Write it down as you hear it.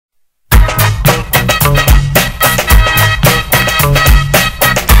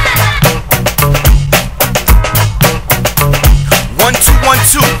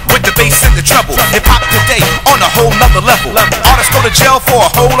whole nother level. Artists go to jail for a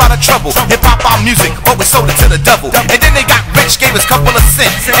whole lot of trouble. Hip-hop our music, but we sold it to the devil. And then they got rich, gave us a couple of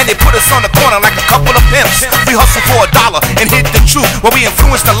cents, and they put us on the corner like a couple of pimps. We hustle for $1 and hit the truth, where we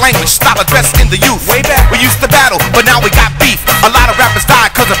influenced the language, style of dress in the youth. Way back, we used to battle, but now we got beef. A lot of rappers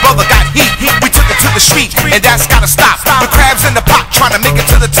died cause a brother got heat. We took it to the street, and that's gotta stop. The crabs in the pot, trying to make it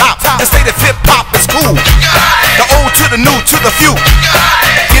to the top. The state of hip-hop is cool. The old to the new to the few.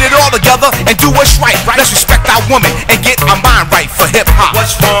 Get it all together and do what's right. Let's respect our woman and get our mind right for hip-hop.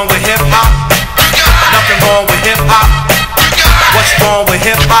 What's wrong with hip-hop? Nothing wrong with hip-hop. What's wrong with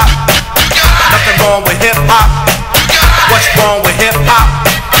hip-hop? Nothing wrong with hip-hop. What's wrong with hip-hop?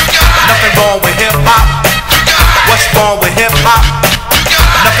 Nothing wrong with hip-hop. What's wrong with hip-hop?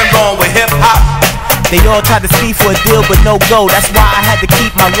 Nothing wrong with hip-hop. They all tried to see for a deal but no go. That's why I had to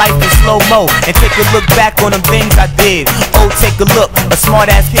keep my life in slow-mo and take a look back on them things I did. Oh, take a look, a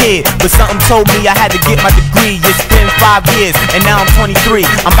smart-ass kid, but something told me I had to get my degree. It's been 5 years and now I'm 23.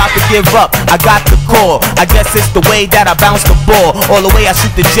 I'm about to give up, I got the call. I guess it's the way that I bounce the ball, all the way I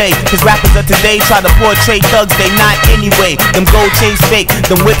shoot the J. Cause rappers of today try to portray thugs, they not anyway. Them gold chains fake,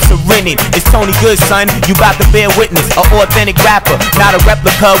 them whips are rented. It's Tony Good, son, you about to bear witness. An authentic rapper, not a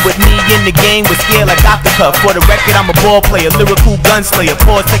replica. With me in the game, with skill like Dr. Cuff. For the record, I'm a ball player, lyrical gunslayer.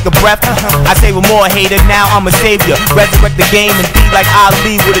 Pause, take a breath. I say with more hater, now I'm a savior. Resurrect the game and be like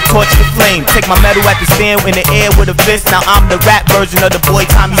Ali with a torch to flame. Take my medal at the stand in the air with a fist. Now I'm the rap version of the boy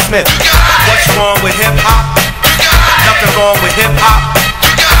Tommy Smith. What's wrong with hip-hop? Nothing wrong with hip-hop.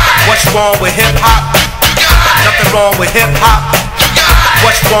 What's wrong with hip-hop? Nothing wrong with hip-hop.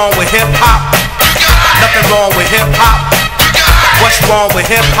 What's wrong with hip-hop? Nothing wrong with hip-hop. What's wrong with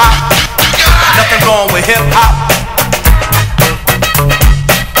hip-hop? Nothing wrong with hip-hop.